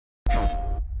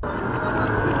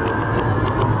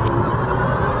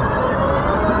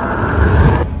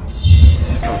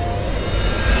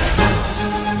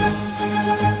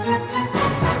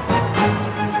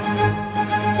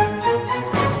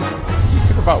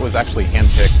Superbot was actually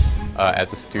handpicked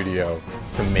as a studio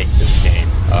to make this game.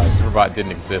 Superbot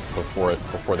didn't exist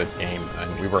before this game,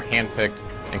 and we were handpicked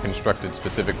and constructed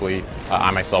specifically. I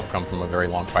myself come from a very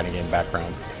long fighting game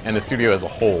background, and the studio as a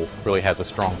whole really has a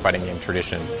strong fighting game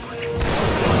tradition.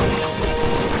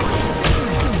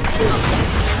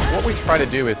 What we try to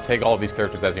do is take all of these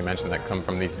characters, as you mentioned, that come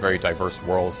from these very diverse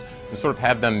worlds, and sort of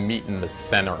have them meet in the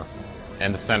center.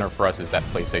 And the center for us is that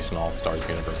PlayStation All-Stars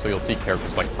universe. So you'll see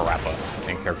characters like Parappa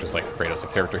and characters like Kratos, a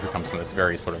character who comes from this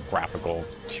very sort of graphical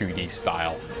 2D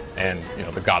style, and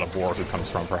the God of War, who comes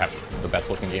from perhaps the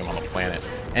best-looking game on the planet.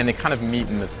 And they kind of meet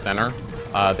in the center.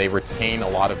 They retain a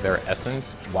lot of their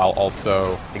essence while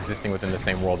also existing within the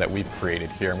same world that we've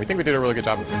created here. And we think we did a really good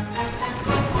job of it.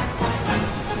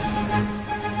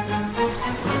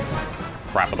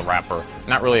 Parappa the Rapper.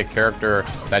 Not really a character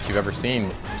that you've ever seen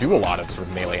do a lot of sort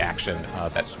of melee action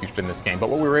that's featured in this game, but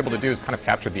what we were able to do is kind of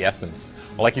capture the essence.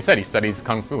 Well, like you said, he studies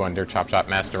Kung Fu under Chop Chop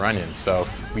Master Onion, so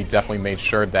we definitely made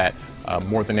sure that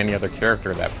more than any other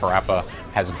character, that Parappa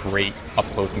has great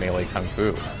up-close melee Kung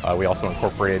Fu. We also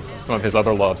incorporated some of his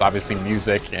other loves, obviously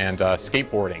music and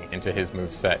skateboarding, into his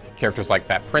moveset. Characters like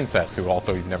that Princess, who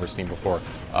also you've never seen before.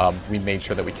 We made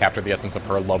sure that we captured the essence of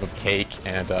her love of cake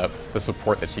and the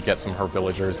support that she gets from her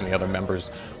villagers and the other members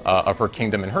of her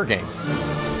kingdom in her game.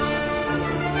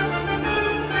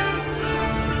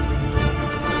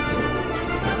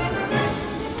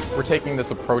 We're taking this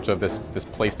approach of this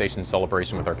PlayStation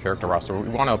celebration with our character roster. We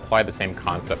want to apply the same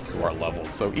concept to our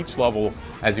levels. So each level,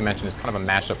 as you mentioned, is kind of a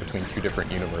mashup between two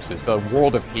different universes. The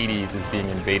world of Hades is being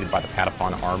invaded by the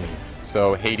Patapon army.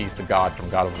 So Hades, the god from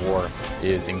God of War,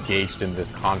 is engaged in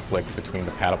this conflict between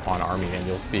the Patapon army, and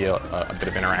you'll see a bit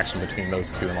of interaction between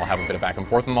those two, and they'll have a bit of back and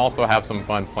forth, and also have some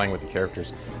fun playing with the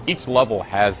characters. Each level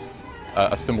has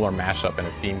a similar mashup and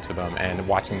a theme to them, and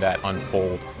watching that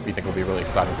unfold, we think will be really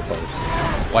exciting for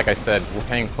players. Like I said, we're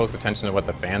paying close attention to what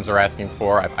the fans are asking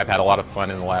for. I've had a lot of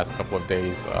fun in the last couple of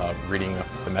days reading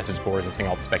the message boards and seeing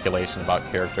all the speculation about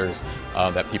characters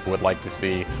that people would like to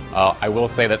see. I will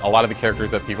say that a lot of the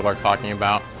characters that people are talking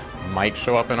about might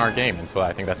show up in our game, and so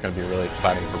I think that's going to be really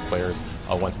exciting for players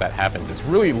once that happens. It's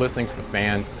really listening to the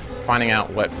fans, finding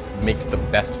out what makes the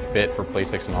best fit for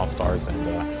PlayStation All-Stars, and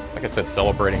like I said,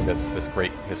 celebrating this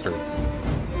great history.